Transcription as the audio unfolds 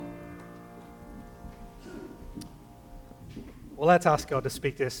Well, let's ask God to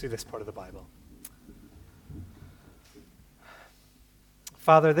speak to us through this part of the Bible.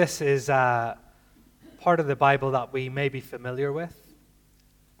 Father, this is a part of the Bible that we may be familiar with,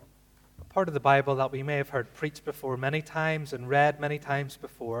 a part of the Bible that we may have heard preached before many times and read many times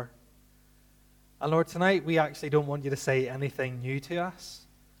before. And Lord, tonight we actually don't want you to say anything new to us.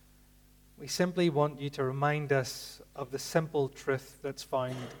 We simply want you to remind us of the simple truth that's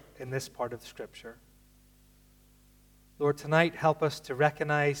found in this part of Scripture. Lord, tonight help us to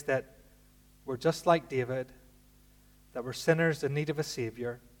recognize that we're just like David, that we're sinners in need of a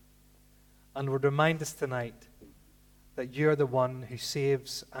Savior, and Lord, remind us tonight that you're the one who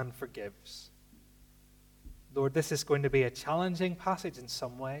saves and forgives. Lord, this is going to be a challenging passage in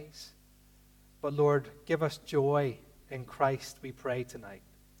some ways, but Lord, give us joy in Christ, we pray tonight.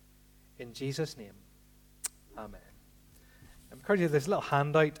 In Jesus' name, amen. I encourage you, there's a little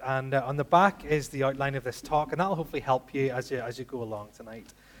handout, and on the back is the outline of this talk, and that'll hopefully help you as you go along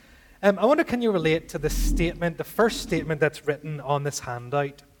tonight. I wonder, can you relate to the statement, the first statement that's written on this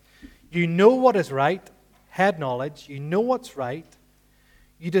handout? You know what is right, head knowledge, you know what's right,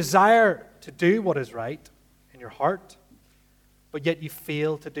 you desire to do what is right in your heart, but yet you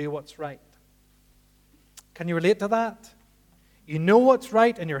fail to do what's right. Can you relate to that? You know what's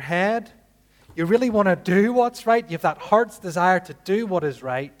right in your head, you really want to do what's right. You have that heart's desire to do what is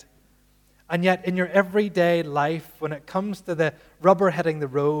right. And yet in your everyday life, when it comes to the rubber hitting the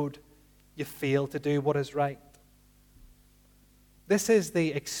road, you fail to do what is right. This is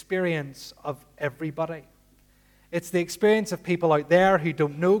the experience of everybody. It's the experience of people out there who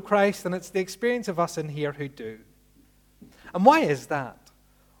don't know Christ, and it's the experience of us in here who do. And why is that?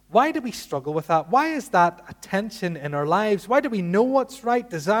 Why do we struggle with that? Why is that a tension in our lives? Why do we know what's right,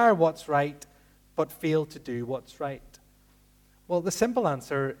 desire what's right, but fail to do what's right? Well, the simple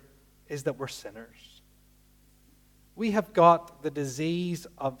answer is that we're sinners. We have got the disease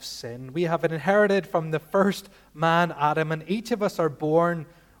of sin. We have it inherited from the first man, Adam, and each of us are born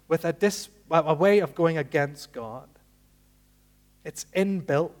with a way of going against God. It's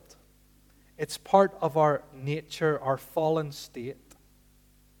inbuilt. It's part of our nature, our fallen state.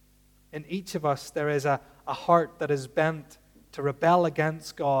 In each of us, there is a heart that is bent to rebel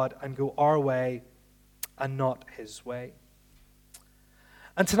against God and go our way and not his way.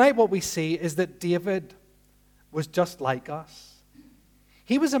 And tonight what we see is that David was just like us.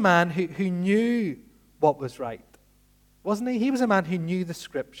 He was a man who knew what was right, wasn't he? He was a man who knew the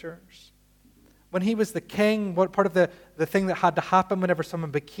Scriptures. When he was the king, what part of the thing that had to happen whenever someone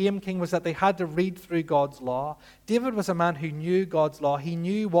became king was that they had to read through God's law. David was a man who knew God's law. He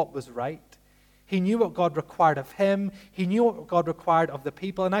knew what was right. He knew what God required of him. He knew what God required of the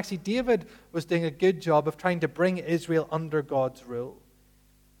people. And actually, David was doing a good job of trying to bring Israel under God's rule.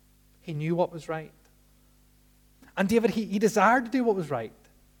 He knew what was right. And David, he desired to do what was right.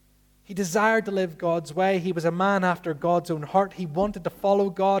 He desired to live God's way. He was a man after God's own heart. He wanted to follow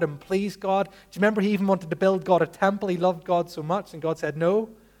God and please God. Do you remember he even wanted to build God a temple? He loved God so much, and God said, no,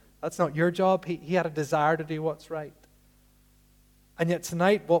 that's not your job. He had a desire to do what's right. And yet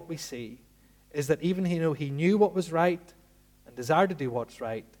tonight what we see is that even though he knew what was right and desired to do what's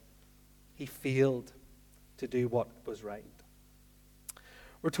right, he failed to do what was right.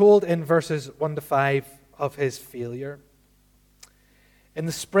 We're told in verses 1 to 5 of his failure. In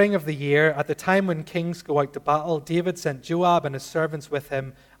the spring of the year, at the time when kings go out to battle, David sent Joab and his servants with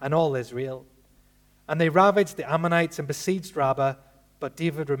him and all Israel. And they ravaged the Ammonites and besieged Rabbah, but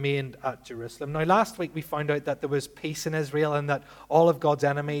David remained at Jerusalem. Now, last week we found out that there was peace in Israel and that all of God's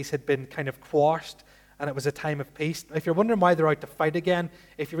enemies had been kind of quashed, and it was a time of peace. If you're wondering why they're out to fight again,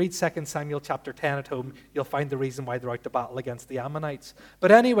 if you read 2 Samuel chapter 10 at home, you'll find the reason why they're out to battle against the Ammonites.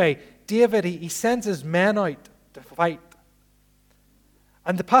 But anyway, David, he sends his men out to fight.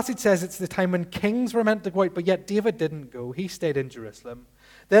 And the passage says it's the time when kings were meant to go out, but yet David didn't go. He stayed in Jerusalem.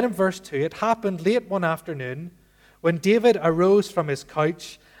 Then in verse 2, it happened late one afternoon when David arose from his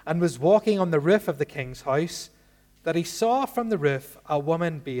couch and was walking on the roof of the king's house, that he saw from the roof a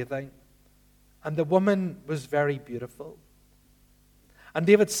woman bathing, and the woman was very beautiful. And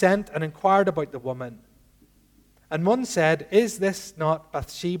David sent and inquired about the woman. And one said, is this not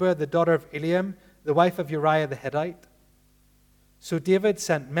Bathsheba, the daughter of Eliam, the wife of Uriah the Hittite? So David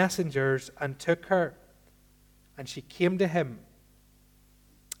sent messengers and took her, and she came to him,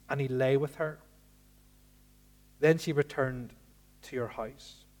 and he lay with her. Then she returned to your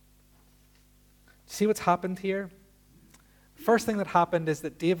house. See what's happened here? First thing that happened is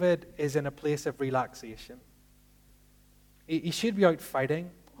that David is in a place of relaxation. He should be out fighting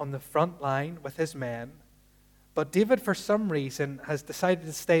on the front line with his men, but David, for some reason, has decided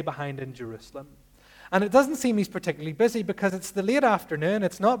to stay behind in Jerusalem. And it doesn't seem he's particularly busy because it's the late afternoon,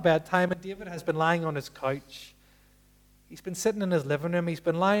 it's not bedtime, and David has been lying on his couch. He's been sitting in his living room, he's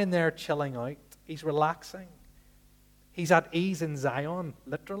been lying there chilling out, he's relaxing. He's at ease in Zion,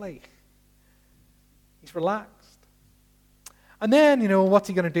 literally. He's relaxed. And then, what's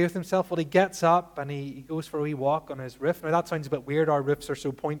he going to do with himself? Well, he gets up and he goes for a wee walk on his roof. Now, that sounds a bit weird. Our roofs are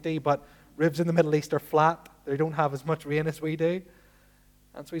so pointy, but roofs in the Middle East are flat. They don't have as much rain as we do.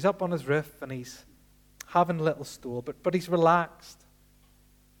 And so he's up on his roof and he's having a little stroll, but he's relaxed.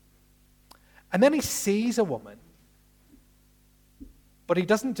 And then he sees a woman. But he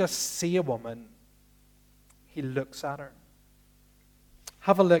doesn't just see a woman, he looks at her.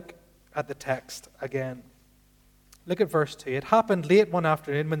 Have a look at the text again. Look at verse 2. It happened late one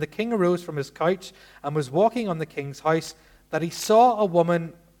afternoon when the king arose from his couch and was walking on the king's house that he saw a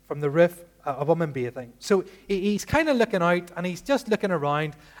woman from the roof, a woman bathing. So he's kind of looking out and he's just looking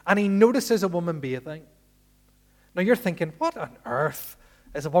around and he notices a woman bathing. Now you're thinking, what on earth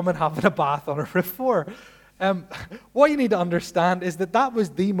is a woman having a bath on a roof for? What you need to understand is that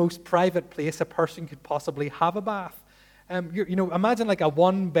was the most private place a person could possibly have a bath. Imagine like a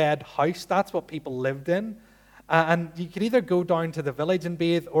one-bed house. That's what people lived in. And you could either go down to the village and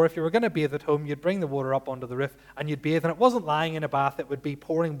bathe, or if you were going to bathe at home, you'd bring the water up onto the roof and you'd bathe. And it wasn't lying in a bath, it would be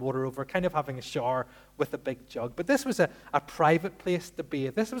pouring water over, kind of having a shower with a big jug. But this was a private place to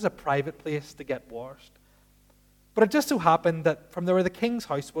bathe. This was a private place to get washed. But it just so happened that from where the king's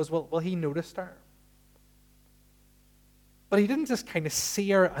house was, well, he noticed her. But he didn't just kind of see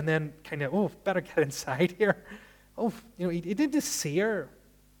her and then kind of, better get inside here. He didn't just see her.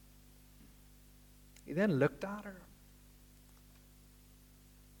 He then looked at her.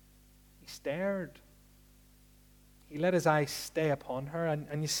 He stared. He let his eyes stay upon her.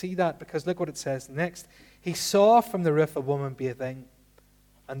 And you see that because look what it says next. He saw from the roof a woman bathing,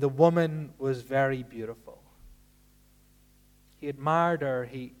 and the woman was very beautiful. He admired her.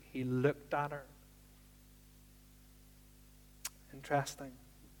 He looked at her. Interesting.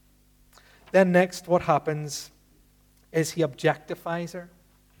 Then next, what happens is he objectifies her.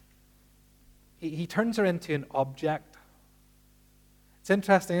 He turns her into an object. It's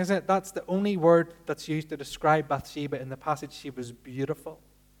interesting, isn't it? That's the only word that's used to describe Bathsheba in the passage. She was beautiful.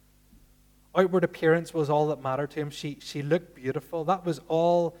 Outward appearance was all that mattered to him. She looked beautiful. That was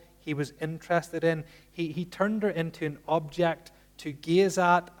all he was interested in. He turned her into an object to gaze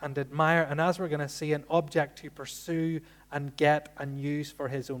at and admire, and as we're going to see, an object to pursue and get and use for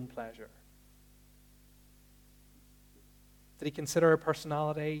his own pleasure. Did he consider her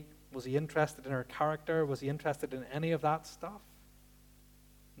personality? Was he interested in her character? Was he interested in any of that stuff?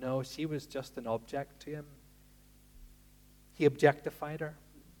 No, she was just an object to him. He objectified her.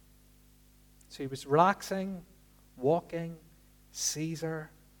 So he was relaxing, walking, sees her,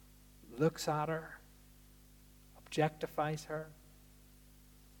 looks at her, objectifies her.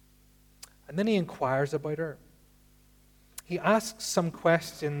 And then he inquires about her. He asks some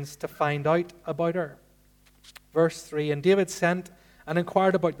questions to find out about her. Verse 3, and David sent and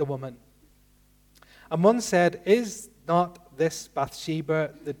inquired about the woman. And one said, is not this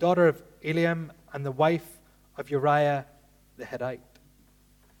Bathsheba, the daughter of Eliam and the wife of Uriah the Hittite?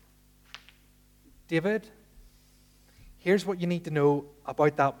 David, here's what you need to know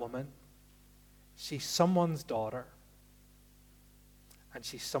about that woman. She's someone's daughter, and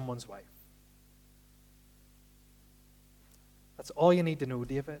she's someone's wife. That's all you need to know,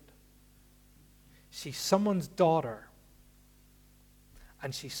 David. She's someone's daughter,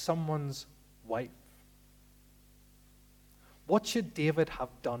 and she's someone's wife. What should David have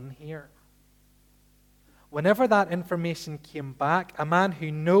done here? Whenever that information came back, a man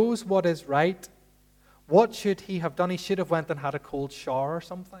who knows what is right, what should he have done? He should have went and had a cold shower or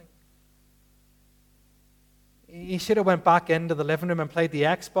something. He should have went back into the living room and played the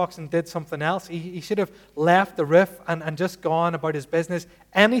Xbox and did something else. He should have left the roof and just gone about his business.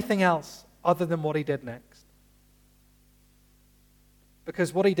 Anything else other than what he did next.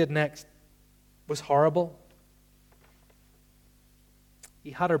 Because what he did next was horrible.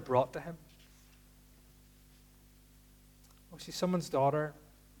 He had her brought to him. Oh, she's someone's daughter.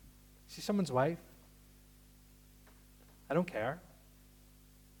 She's someone's wife. I don't care.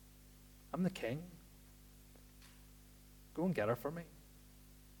 I'm the king. Go and get her for me.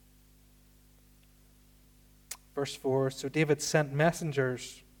 Verse 4, so David sent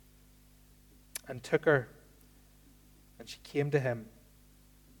messengers and took her, and she came to him.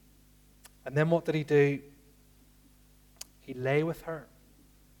 And then what did he do? He lay with her.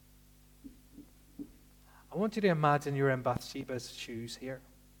 I want you to imagine you're in Bathsheba's shoes here.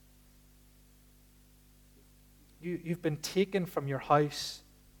 You've been taken from your house.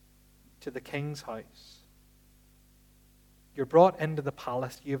 to the king's house. You're brought into the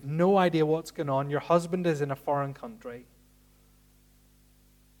palace. You have no idea what's going on. Your husband is in a foreign country.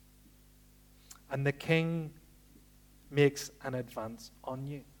 And the king makes an advance on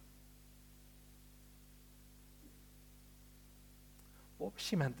you. What was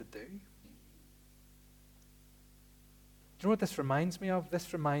she meant to do? Do you know what this reminds me of?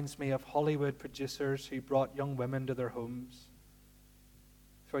 This reminds me of Hollywood producers who brought young women to their homes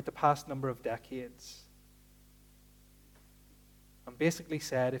throughout the past number of decades and basically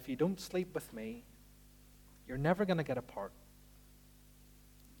said, if you don't sleep with me, you're never going to get a part.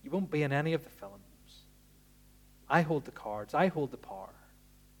 You won't be in any of the films. I hold the cards. I hold the power.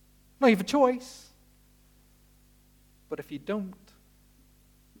 No, you have a choice. But if you don't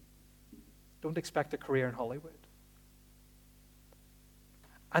expect a career in Hollywood.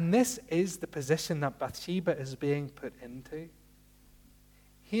 And this is the position that Bathsheba is being put into.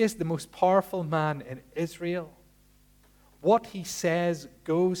 He is the most powerful man in Israel. What he says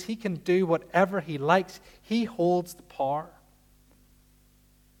goes. He can do whatever he likes. He holds the power.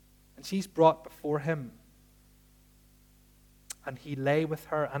 And she's brought before him. And he lay with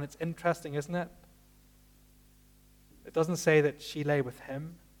her. And it's interesting, isn't it? It doesn't say that she lay with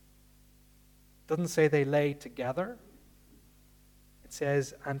him. It doesn't say they lay together. It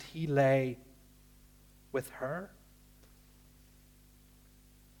says, and he lay with her.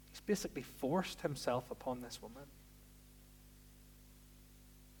 He's basically forced himself upon this woman.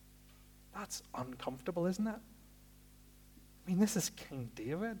 That's uncomfortable, isn't it? I mean, this is King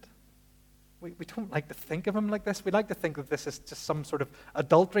David. We don't like to think of him like this. We like to think that this is just some sort of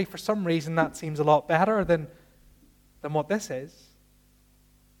adultery. For some reason, that seems a lot better than what this is.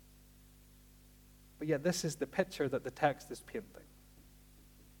 But yet, this is the picture that the text is painting.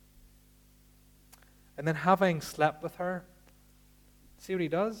 And then, having slept with her, see what he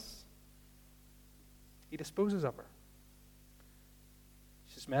does? He disposes of her.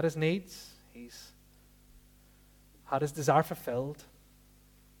 She's met his needs. He's had his desire fulfilled.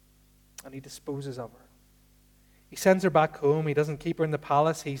 And he disposes of her. He sends her back home. He doesn't keep her in the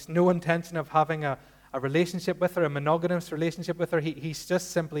palace. He's no intention of having a relationship with her, a monogamous relationship with her. He's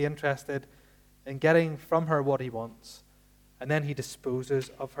just simply interested in getting from her what he wants. And then he disposes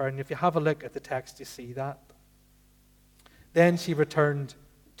of her. And if you have a look at the text, you see that. Then she returned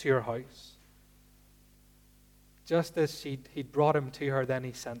to her house. Just as he'd brought him to her, then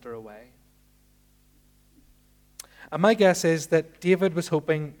he sent her away. And my guess is that David was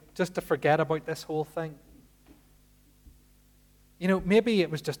hoping just to forget about this whole thing. You know, maybe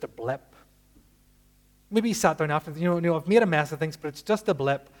it was just a blip. Maybe he sat down after, I've made a mess of things, but it's just a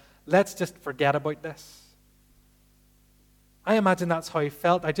blip. Let's just forget about this. I imagine that's how he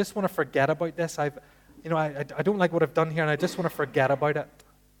felt. I just want to forget about this. I don't like what I've done here, and I just want to forget about it.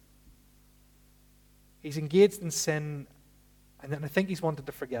 He's engaged in sin, and then I think he's wanted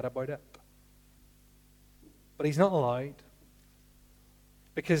to forget about it. But he's not allowed,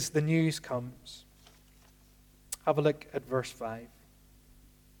 because the news comes. Have a look at verse 5.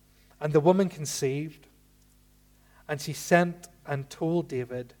 And the woman conceived, and she sent and told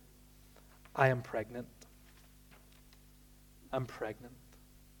David, I am pregnant. I'm pregnant.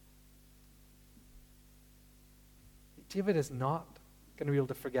 David is not going to be able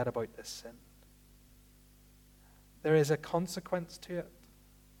to forget about this sin. There is a consequence to it.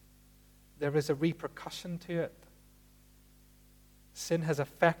 There is a repercussion to it. Sin has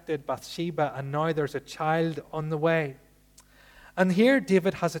affected Bathsheba, and now there's a child on the way. And here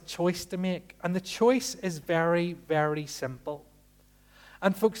David has a choice to make, and the choice is very, very simple.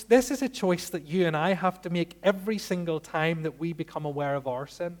 And folks, this is a choice that you and I have to make every single time that we become aware of our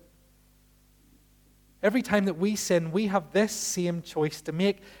sin. Every time that we sin, we have this same choice to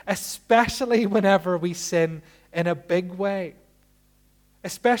make, especially whenever we sin in a big way.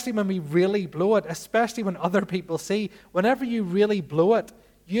 Especially when we really blow it, especially when other people see. Whenever you really blow it,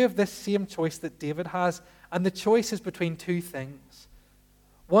 you have this same choice that David has, and the choice is between two things.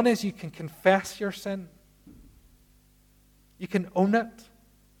 One is you can confess your sin. You can own it.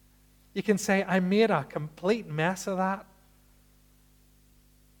 You can say, I made a complete mess of that.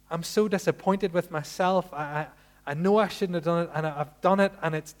 I'm so disappointed with myself. I know I shouldn't have done it, and I've done it,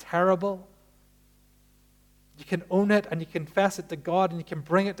 and it's terrible. You can own it, and you confess it to God, and you can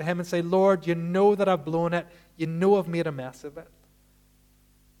bring it to Him and say, Lord, you know that I've blown it. You know I've made a mess of it.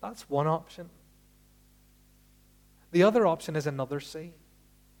 That's one option. The other option is another C.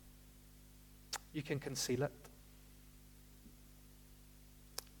 You can conceal it.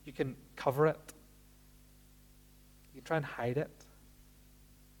 You can cover it. You try and hide it.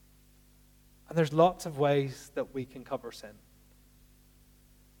 And there's lots of ways that we can cover sin.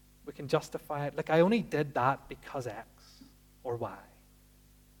 We can justify it. Like, I only did that because X or Y.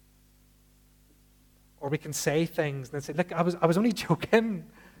 Or we can say things and say, look, I was only joking.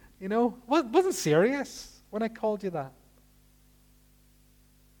 You know, wasn't serious when I called you that.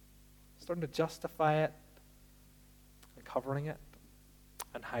 Starting to justify it and covering it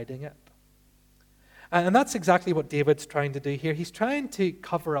and hiding it. And that's exactly what David's trying to do here. He's trying to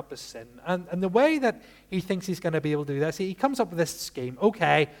cover up his sin. And the way that he thinks he's going to be able to do this, he comes up with this scheme.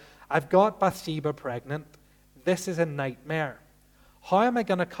 Okay, I've got Bathsheba pregnant. This is a nightmare. How am I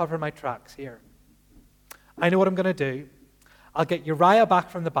going to cover my tracks here? I know what I'm going to do. I'll get Uriah back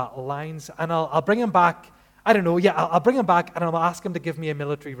from the battle lines, and I'll bring him back. I don't know, I'll bring him back, and I'll ask him to give me a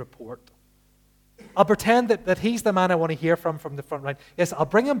military report. I'll pretend that he's the man I want to hear from the front line. Yes, I'll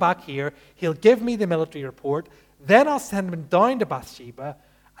bring him back here. He'll give me the military report. Then I'll send him down to Bathsheba,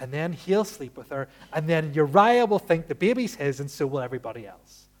 and then he'll sleep with her. And then Uriah will think the baby's his, and so will everybody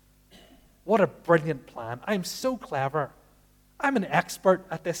else. What a brilliant plan. I'm so clever. I'm an expert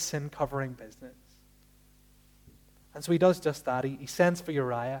at this sin-covering business. And so he does just that. He sends for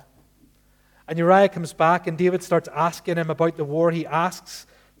Uriah. And Uriah comes back, and David starts asking him about the war. He asks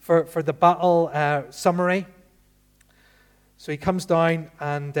for the battle summary. So he comes down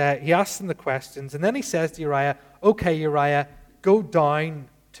and he asks him the questions. And then he says to Uriah, okay, Uriah, go down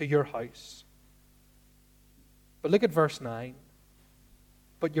to your house. But look at verse 9.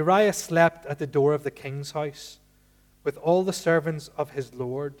 But Uriah slept at the door of the king's house with all the servants of his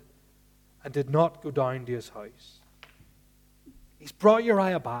lord and did not go down to his house. He's brought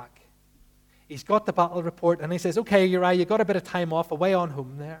Uriah back. He's got the battle report, and he says, okay, Uriah, you got a bit of time off away on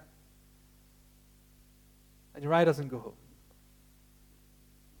home there. And Uriah doesn't go home.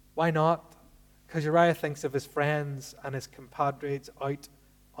 Why not? Because Uriah thinks of his friends and his compadres out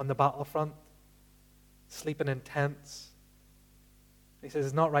on the battlefront, sleeping in tents. He says,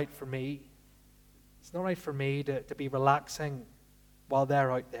 it's not right for me. It's not right for me to be relaxing while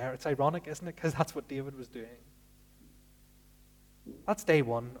they're out there. It's ironic, isn't it? Because that's what David was doing. That's day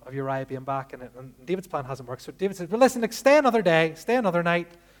one of Uriah being back, and David's plan hasn't worked. So David says, well, listen, stay another day, stay another night.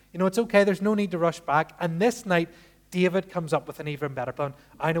 You know, it's okay, there's no need to rush back. And this night, David comes up with an even better plan.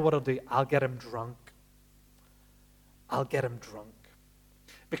 I know what I'll do. I'll get him drunk. I'll get him drunk.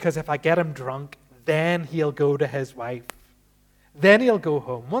 Because if I get him drunk, then he'll go to his wife. Then he'll go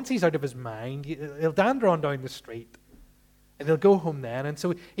home. Once he's out of his mind, he'll dander on down the street. And he'll go home then. And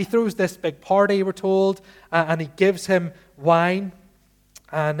so he throws this big party, we're told, and he gives him wine.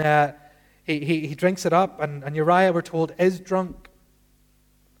 And he drinks it up. And Uriah, we're told, is drunk.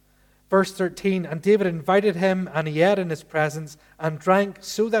 Verse 13, and David invited him, and he ate in his presence, and drank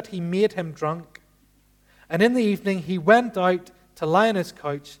so that he made him drunk. And in the evening he went out to lie on his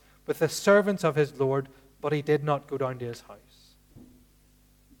couch with the servants of his Lord, but he did not go down to his house.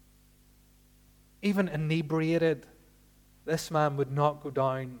 Even inebriated, this man would not go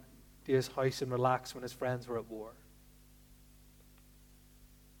down to his house and relax when his friends were at war.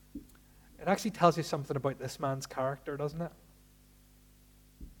 It actually tells you something about this man's character, doesn't it?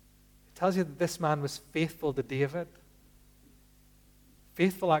 It tells you that this man was faithful to David,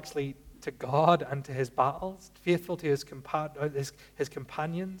 faithful actually to God and to his battles, faithful to his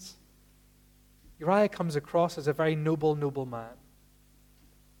companions. Uriah comes across as a very noble man.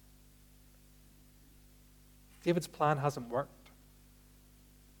 David's plan hasn't worked.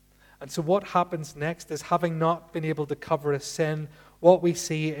 And so what happens next is, having not been able to cover his sin, what we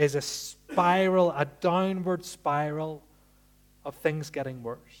see is a spiral, a downward spiral of things getting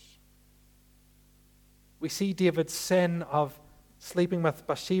worse. We see David's sin of sleeping with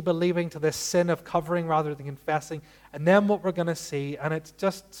Bathsheba leading to this sin of covering rather than confessing. And then what we're going to see, and it's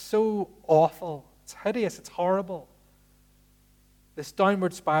just so awful, it's hideous, it's horrible, this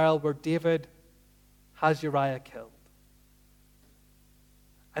downward spiral where David has Uriah killed.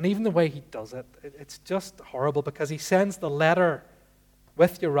 And even the way he does it, it's just horrible, because he sends the letter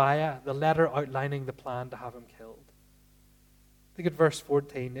with Uriah, the letter outlining the plan to have him killed. Look at verse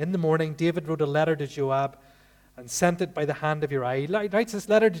 14. In the morning, David wrote a letter to Joab and sent it by the hand of Uriah. He writes this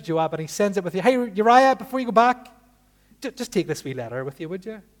letter to Joab and he sends it with you. Hey, Uriah, before you go back, just take this wee letter with you, would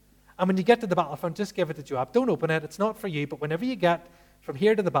you? And when you get to the battlefront, just give it to Joab. Don't open it. It's not for you. But whenever you get from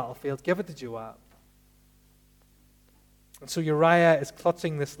here to the battlefield, give it to Joab. And so Uriah is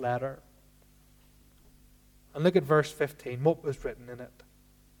clutching this letter. And look at verse 15, what was written in it.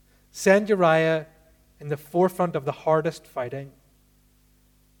 Send Uriah in the forefront of the hardest fighting,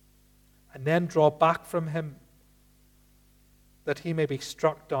 and then draw back from him, that he may be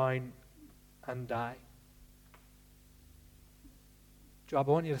struck down and die. Joab,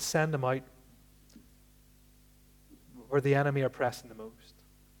 I want you to send him out where the enemy are pressing the most.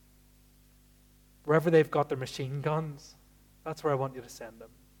 wherever they've got their machine guns, that's where I want you to send him.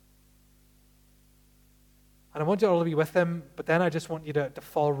 And I want you all to be with him, but then I just want you to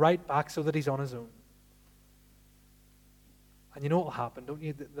fall right back so that he's on his own. And you know what will happen, don't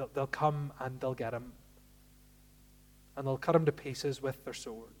you? They'll come and they'll get him. And they'll cut him to pieces with their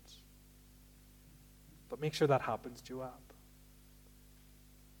swords. But make sure that happens, Joab.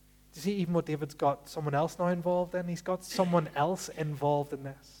 Do you see even what David's got someone else now involved in? He's got someone else involved in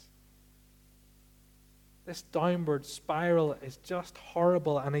this. This downward spiral is just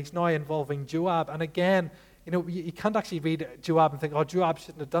horrible, and he's now involving Joab. And again, you can't actually read Joab and think, oh, Joab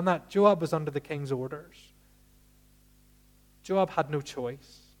shouldn't have done that. Joab was under the king's orders. Joab had no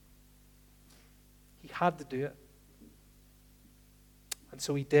choice. He had to do it. And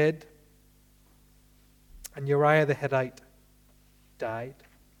so he did. And Uriah the Hittite died.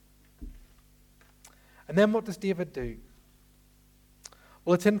 And then what does David do?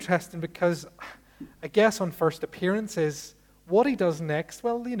 Well, it's interesting because I guess on first appearances, what he does next,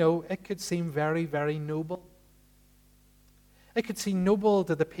 well, it could seem very, very noble. It could seem noble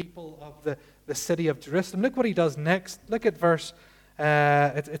to the people of the city of Jerusalem. Look what he does next. Look at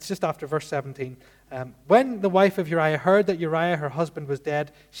it's just after verse 17. When the wife of Uriah heard that Uriah, her husband, was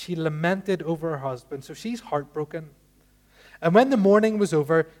dead, she lamented over her husband. So she's heartbroken. And when the mourning was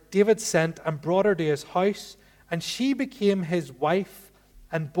over, David sent and brought her to his house, and she became his wife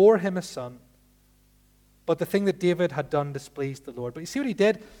and bore him a son. But the thing that David had done displeased the Lord. But you see what he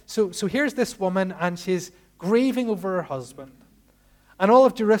did? So here's this woman, and she's grieving over her husband. And all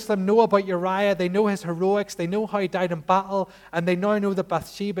of Jerusalem know about Uriah. They know his heroics. They know how he died in battle. And they now know that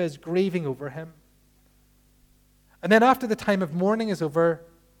Bathsheba is grieving over him. And then after the time of mourning is over,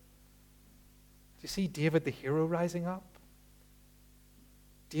 do you see David the hero rising up?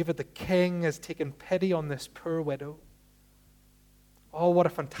 David the king has taken pity on this poor widow. Oh, what a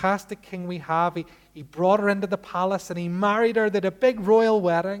fantastic king we have. He brought her into the palace and he married her. They had a big royal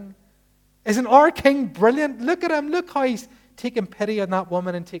wedding. Isn't our king brilliant? Look at him. Look how he's taking pity on that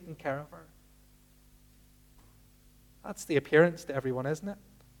woman and taking care of her. That's the appearance to everyone, isn't it?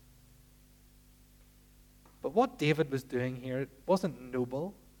 But what David was doing here, it wasn't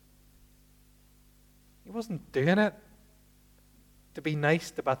noble. He wasn't doing it to be nice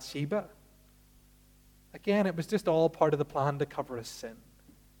to Bathsheba. Again, it was just all part of the plan to cover his sin.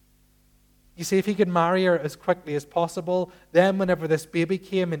 You see, if he could marry her as quickly as possible, then whenever this baby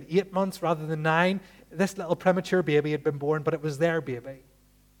came in 8 months rather than 9, this little premature baby had been born, but it was their baby.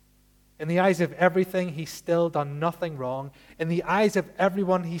 In the eyes of everything, he's still done nothing wrong. In the eyes of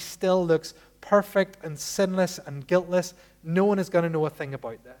everyone, he still looks perfect and sinless and guiltless. No one is going to know a thing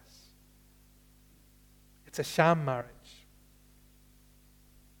about this. It's a sham marriage.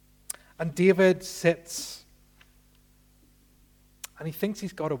 And David sits and he thinks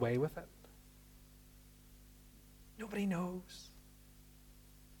he's got away with it. Nobody knows.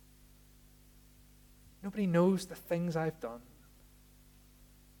 Nobody knows the things I've done.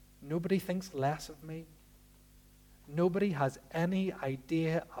 Nobody thinks less of me. Nobody has any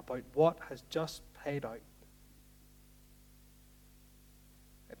idea about what has just played out.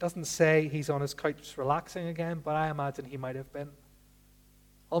 It doesn't say he's on his couch relaxing again, but I imagine he might have been.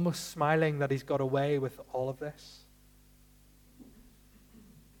 Almost smiling that he's got away with all of this.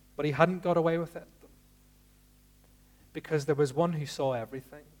 But he hadn't got away with it. Because there was one who saw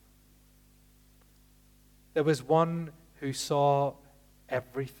everything. There was one who saw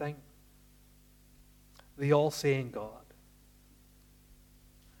everything. The all-seeing God.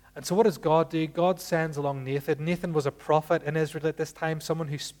 And so what does God do? God sends along Nathan. Nathan was a prophet in Israel at this time, someone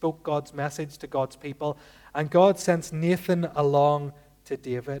who spoke God's message to God's people. And God sends Nathan along to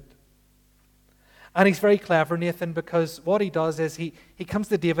David. And he's very clever, Nathan, because what he does is he comes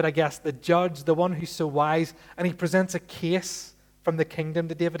to David, I guess, the judge, the one who's so wise, and he presents a case from the kingdom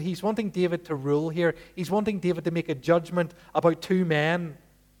to David. He's wanting David to rule here. He's wanting David to make a judgment about two men,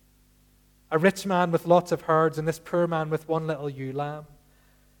 a rich man with lots of herds and this poor man with one little ewe lamb.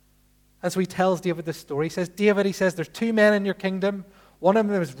 And so he tells David this story. He says, David, there's two men in your kingdom. One of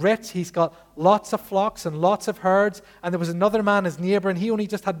them is rich. He's got lots of flocks and lots of herds. And there was another man, his neighbor, and he only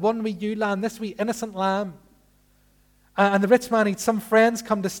just had one wee ewe lamb, this wee innocent lamb. And the rich man had some friends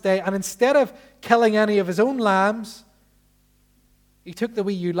come to stay. And instead of killing any of his own lambs, he took the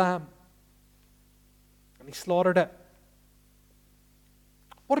wee ewe lamb and he slaughtered it.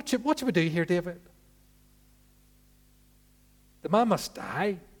 What should we do here, David? The man must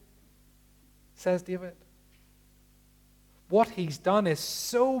die, says David. What he's done is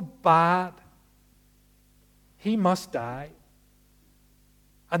so bad, he must die.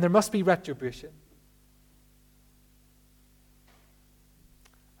 And there must be retribution.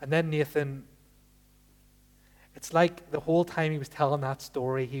 And then Nathan It's like the whole time he was telling that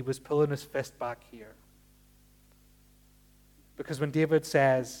story, he was pulling his fist back here. Because when David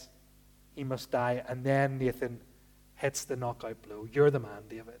says he must die, and then Nathan hits the knockout blow, you're the man,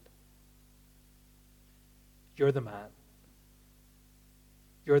 David. You're the man.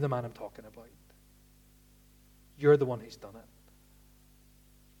 You're the man I'm talking about. You're the one who's done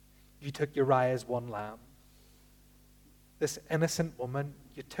it. You took Uriah's one lamb. This innocent woman,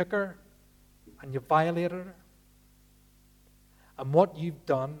 you took her and you violated her. And what you've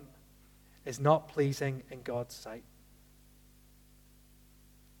done is not pleasing in God's sight.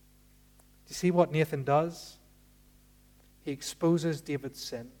 Do you see what Nathan does? He exposes David's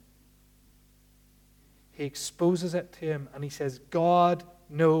sin. He exposes it to him and he says, God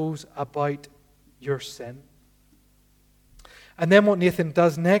knows about your sin. And then what Nathan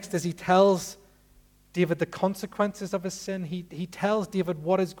does next is he tells David the consequences of his sin. He tells David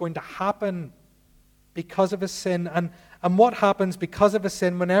what is going to happen because of his sin. And what happens because of his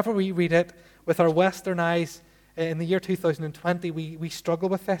sin, whenever we read it with our Western eyes in the year 2020, we struggle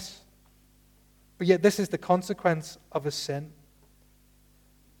with this. But yet this is the consequence of his sin.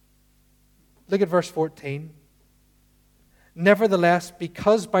 Look at verse 14. Nevertheless,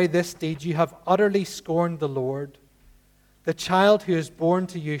 because by this deed you have utterly scorned the Lord, the child who is born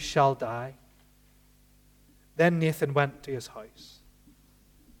to you shall die. Then Nathan went to his house.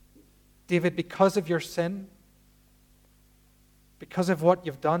 David, because of your sin, because of what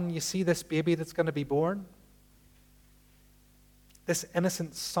you've done, you see this baby that's going to be born? This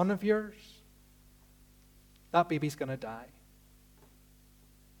innocent son of yours? That baby's going to die.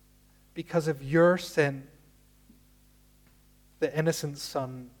 Because of your sin, the innocent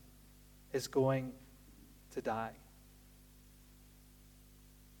son is going to die.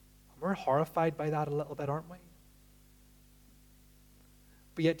 We're horrified by that a little bit, aren't we?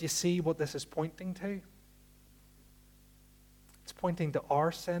 But yet, do you see what this is pointing to? It's pointing to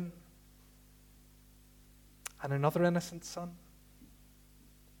our sin and another innocent son.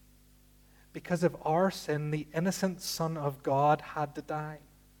 Because of our sin, the innocent Son of God had to die.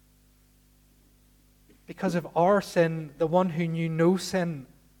 Because of our sin, the one who knew no sin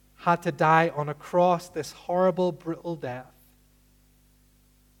had to die on a cross, this horrible, brutal death,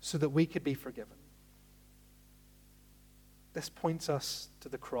 so that we could be forgiven. This points us to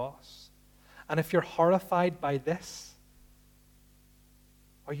the cross. And if you're horrified by this,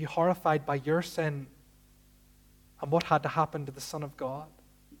 are you horrified by your sin and what had to happen to the Son of God?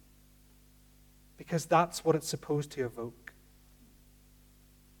 Because that's what it's supposed to evoke.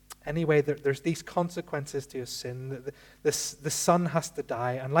 Anyway, there's these consequences to his sin. The son has to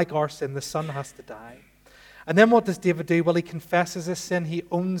die, and like our sin, the son has to die. And then what does David do? Well, he confesses his sin. He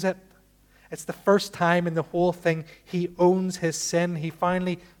owns it. It's the first time in the whole thing he owns his sin. He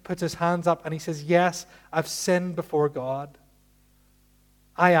finally puts his hands up and he says, yes, I've sinned before God.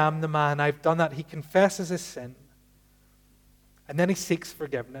 I am the man. I've done that. He confesses his sin. And then he seeks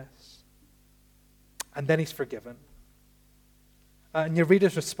forgiveness. And then he's forgiven. And you read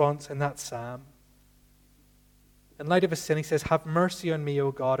his response in that psalm. In light of his sin, he says, have mercy on me,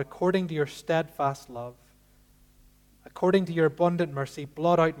 O God, according to your steadfast love. According to your abundant mercy,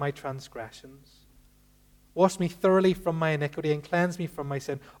 blot out my transgressions. Wash me thoroughly from my iniquity and cleanse me from my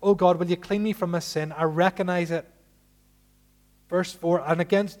sin. O God, will you clean me from my sin? I recognize it. Verse 4, and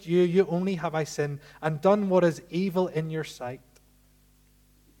against you, you only have I sinned and done what is evil in your sight.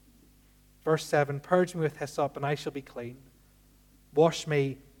 Verse 7, purge me with hyssop and I shall be clean. Wash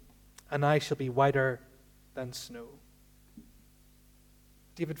me and I shall be whiter than snow.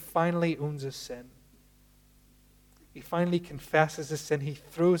 David finally owns his sin. He finally confesses his sin. He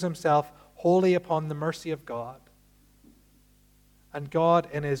throws himself wholly upon the mercy of God. And God,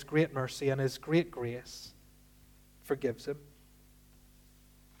 in his great mercy and his great grace, forgives him.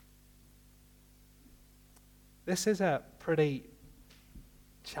 This is a pretty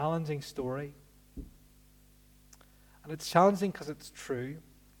challenging story. And it's challenging because it's true.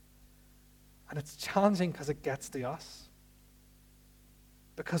 And it's challenging because it gets to us.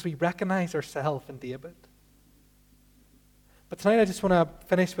 Because we recognize ourselves in David. But tonight I just want to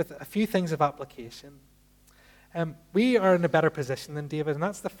finish with a few things of application. We are in a better position than David, and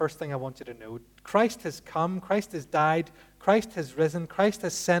that's the first thing I want you to know. Christ has come, Christ has died, Christ has risen, Christ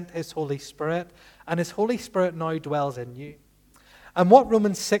has sent his Holy Spirit, and his Holy Spirit now dwells in you. And what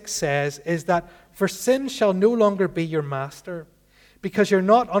Romans 6 says is that, for sin shall no longer be your master, because you're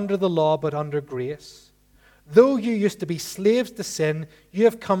not under the law but under grace. Though you used to be slaves to sin, you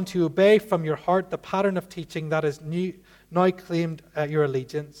have come to obey from your heart the pattern of teaching that is now claimed your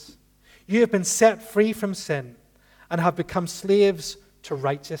allegiance. You have been set free from sin and have become slaves to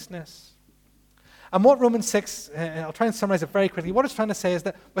righteousness. And what Romans 6, I'll try and summarize it very quickly, what it's trying to say is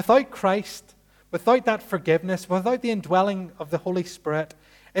that without Christ, without that forgiveness, without the indwelling of the Holy Spirit,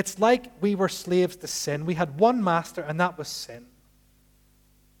 it's like we were slaves to sin. We had one master, and that was sin.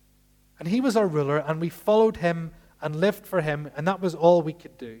 And he was our ruler, and we followed him and lived for him, and that was all we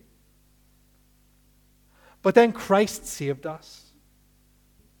could do. But then Christ saved us,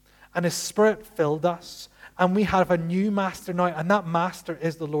 and his Spirit filled us, and we have a new master now, and that master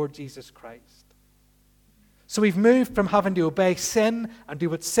is the Lord Jesus Christ. So we've moved from having to obey sin and do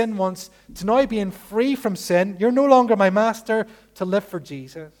what sin wants to now being free from sin. You're no longer my master, to live for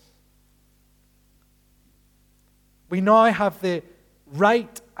Jesus. We now have the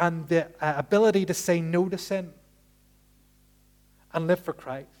right and the ability to say no to sin and live for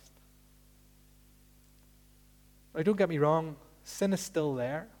Christ. Now, don't get me wrong, sin is still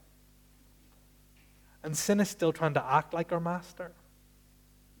there. And sin is still trying to act like our master.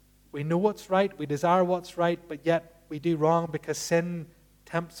 We know what's right, we desire what's right, but yet we do wrong because sin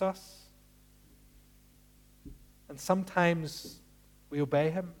tempts us. And sometimes we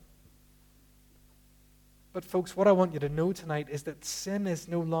obey him. But folks, what I want you to know tonight is that sin is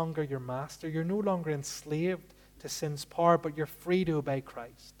no longer your master. You're no longer enslaved to sin's power, but you're free to obey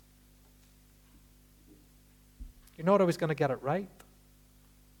Christ. You're not always going to get it right.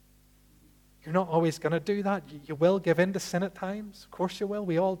 You're not always going to do that. You will give in to sin at times. Of course you will.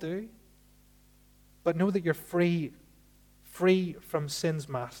 We all do. But know that you're free from sin's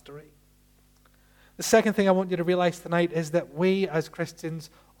mastery. The second thing I want you to realize tonight is that we as Christians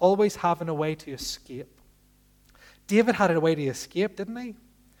always have a way to escape. David had a way to escape, didn't he?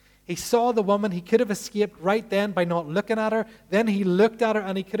 He saw the woman. He could have escaped right then by not looking at her. Then he looked at her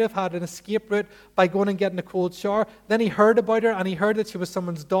and he could have had an escape route by going and getting a cold shower. Then he heard about her and he heard that she was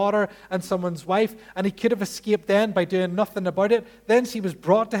someone's daughter and someone's wife, and he could have escaped then by doing nothing about it. Then she was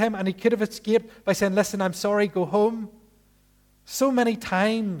brought to him and he could have escaped by saying, "Listen, I'm sorry, go home." So many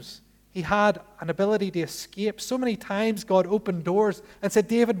times he had an ability to escape. So many times God opened doors and said,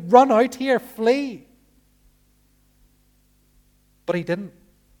 "David, run out here, flee." But he didn't.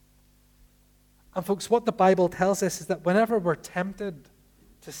 And folks, what the Bible tells us is that whenever we're tempted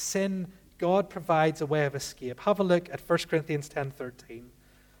to sin, God provides a way of escape. Have a look at 1 Corinthians 10:13.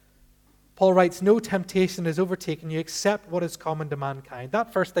 Paul writes, "No temptation has overtaken you except what is common to mankind."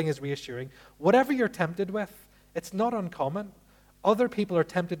 That first thing is reassuring. Whatever you're tempted with, it's not uncommon. Other people are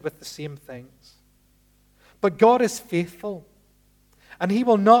tempted with the same things. But God is faithful, and he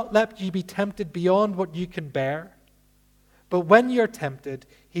will not let you be tempted beyond what you can bear. But when you're tempted,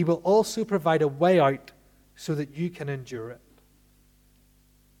 he will also provide a way out so that you can endure it.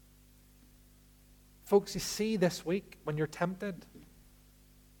 Folks, you see this week when you're tempted,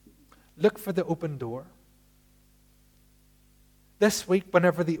 look for the open door. This week,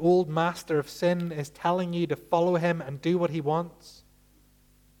 whenever the old master of sin is telling you to follow him and do what he wants,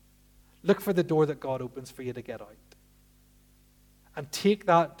 look for the door that God opens for you to get out. And take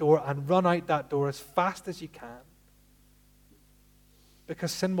that door and run out that door as fast as you can.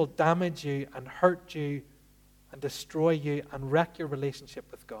 Because sin will damage you and hurt you and destroy you and wreck your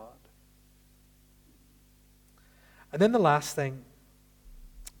relationship with God. And then the last thing,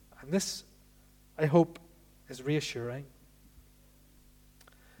 and this, I hope, is reassuring.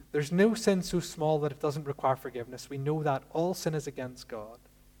 There's no sin so small that it doesn't require forgiveness. We know that all sin is against God.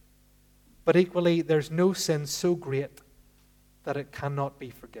 But equally, there's no sin so great that it cannot be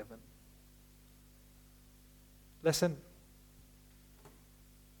forgiven. Listen.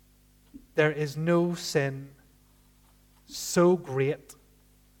 There is no sin so great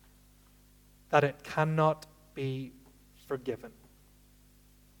that it cannot be forgiven.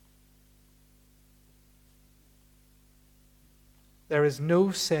 There is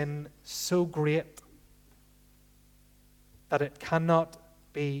no sin so great that it cannot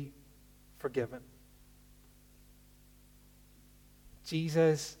be forgiven.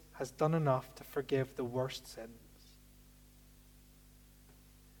 Jesus has done enough to forgive the worst sins.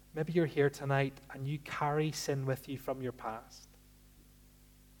 Maybe you're here tonight and you carry sin with you from your past.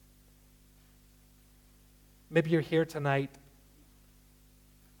 Maybe you're here tonight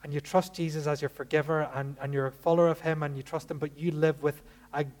and you trust Jesus as your forgiver and you're a follower of him and you trust him, but you live with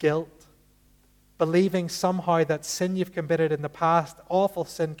a guilt, believing somehow that sin you've committed in the past, awful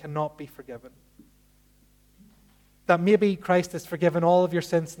sin, cannot be forgiven. That maybe Christ has forgiven all of your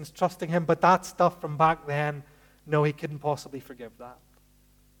sins since trusting him, but that stuff from back then, no, he couldn't possibly forgive that.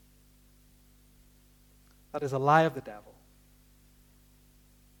 That is a lie of the devil.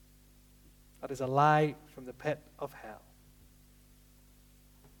 That is a lie from the pit of hell.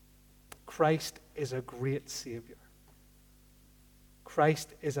 Christ is a great Savior.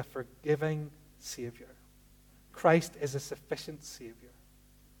 Christ is a forgiving Savior. Christ is a sufficient Savior.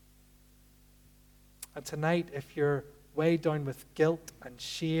 And tonight, if you're weighed down with guilt and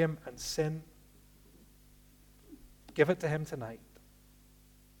shame and sin, give it to him tonight.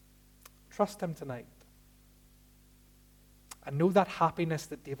 Trust him tonight. And know that happiness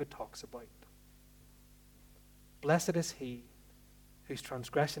that David talks about. Blessed is he whose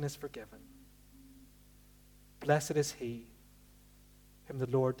transgression is forgiven. Blessed is he whom the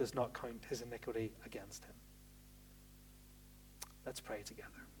Lord does not count his iniquity against him. Let's pray together.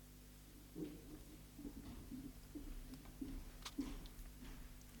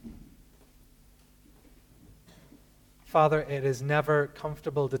 Father, it is never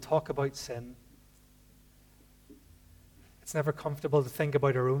comfortable to talk about sin. It's never comfortable to think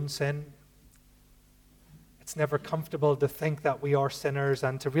about our own sin. It's never comfortable to think that we are sinners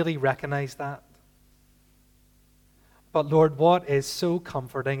and to really recognize that. But Lord, what is so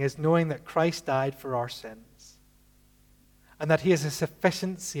comforting is knowing that Christ died for our sins and that he is a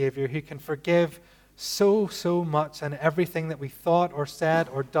sufficient Savior who can forgive so much and everything that we thought or said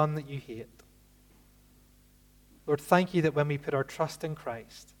or done that you hate. Lord, thank you that when we put our trust in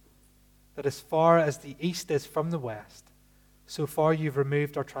Christ, that as far as the east is from the west, so far you've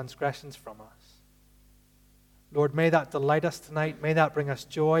removed our transgressions from us. Lord, may that delight us tonight. May that bring us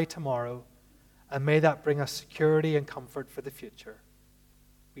joy tomorrow. And may that bring us security and comfort for the future.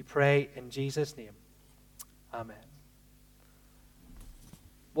 We pray in Jesus' name. Amen.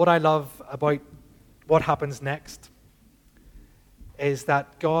 What I love about what happens next is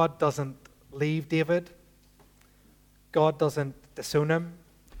that God doesn't leave David. God doesn't disown him.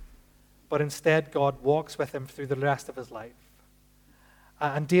 But instead, God walks with him through the rest of his life.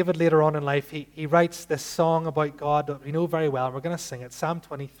 And David, later on in life, he writes this song about God that we know very well, and we're going to sing it, Psalm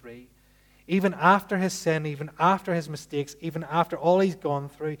 23. Even after his sin, even after his mistakes, even after all he's gone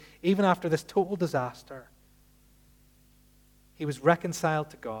through, even after this total disaster, he was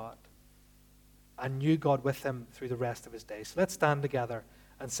reconciled to God and knew God with him through the rest of his days. So let's stand together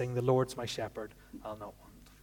and sing, "The Lord's my shepherd, I'll not want."